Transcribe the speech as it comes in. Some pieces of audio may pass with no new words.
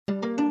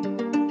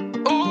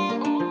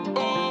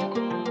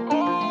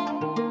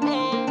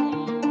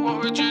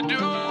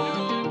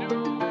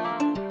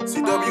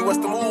CW, what's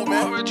the move,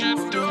 man? What would you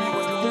do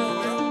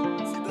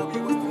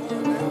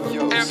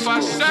if I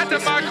set the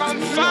mic on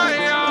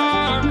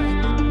fire?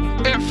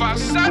 If I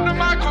set the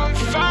mic on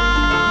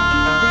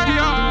fire,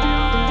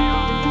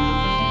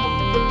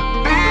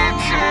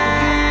 BT,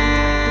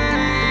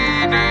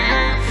 they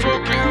ain't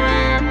fucking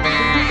with me.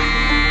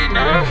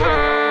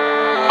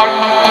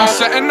 I'm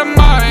setting the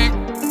mic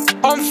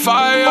on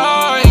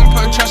fire. Ain't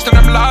putting trust in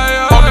them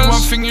liars. Only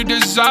one thing you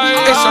desire.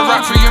 It's a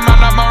rap for you, man,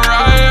 like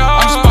Mariah.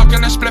 I'm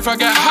sparking a spliff, I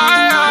get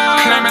higher.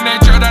 Claiming they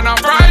drill, they're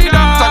not riders.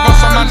 I got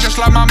some man just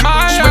like my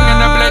mind. Swinging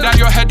the blade at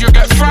your head, you'll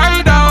get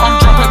fried up. I'm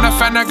dropping the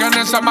Fennigan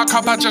inside my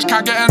cup, I just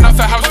can't get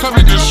enough of house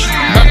coverage.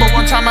 Remember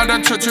one time I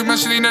done took too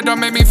much lean, it done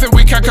made me feel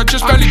weak, I could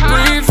just barely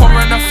breathe. 4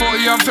 in the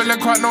 40, I'm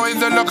feeling quite naughty.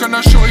 The look on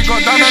the shorty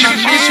got down on her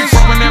knees. She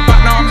throwing it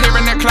back, now I'm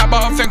hearing it clap,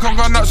 but I think I'm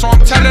gone nuts, so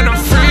I'm telling them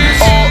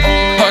freeze.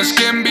 Her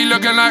skin be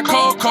looking like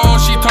Coco.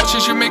 She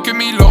touches, she making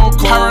me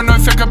loco. Paranoid,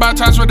 think about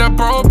times with a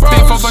bro.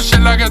 Beef over shit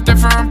like a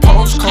different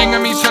postcode. King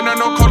of me turning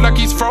no cold like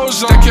he's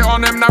frozen. Stick it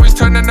on him, now he's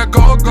turning the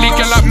go-go.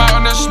 Leaking like mouth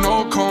on a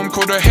snow cone.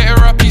 Called a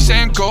hitter up, he's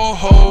saying go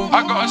ho.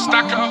 I gotta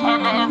stack it up, I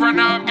gotta run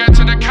out, get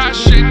to the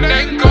cash in,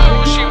 then go.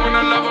 She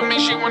wanna love on me,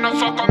 she wanna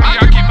fuck on me,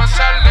 I keep her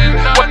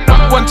selling.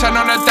 110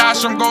 on the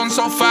dash, I'm going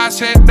so fast,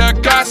 hit the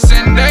gas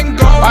and then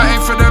go. I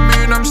aim for the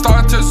moon, I'm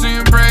starting to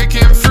zoom,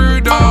 breaking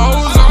through the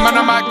ozone. Man,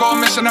 I might go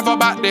missing, never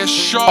back this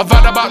shot. I've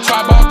had about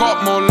try, but I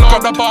got more love.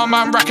 Got the bar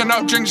man racking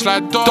up drinks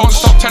like dogs. Don't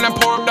stop telling,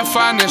 pour up the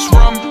finest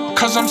rum,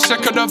 cause I'm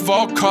sick of the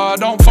vodka.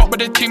 Don't fuck with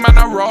the team and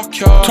I rock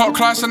ya. Top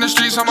class in the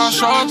streets, I'm on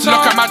shorts.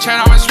 Look at my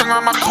chain, I went swing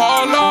around my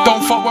collar.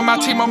 Don't fuck with my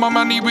team or my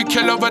money, we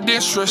kill over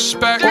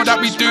disrespect. All that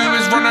we do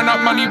is running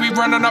up money, we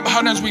running up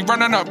hundreds, we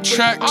running up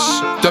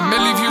checks. The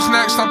milli views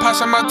next, I'm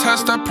passing my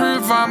test to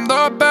prove I'm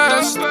the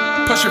best.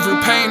 Pushing through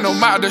pain, no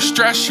matter the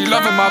stress. She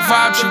loving my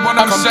vibe, she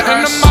wanna come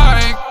setting the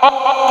mic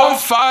on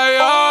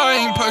fire.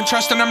 Ain't putting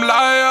trust in them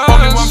liars.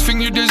 Only one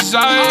thing you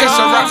desire. It's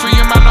a rap for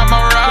you, man, like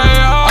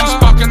Mariah. I'm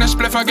sparking a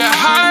spliff, I get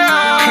higher.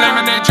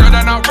 Claiming they drill,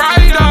 they're not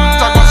riders.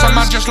 I got some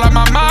man just like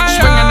my mind.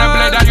 Swinging the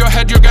blade at your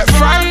head, you'll get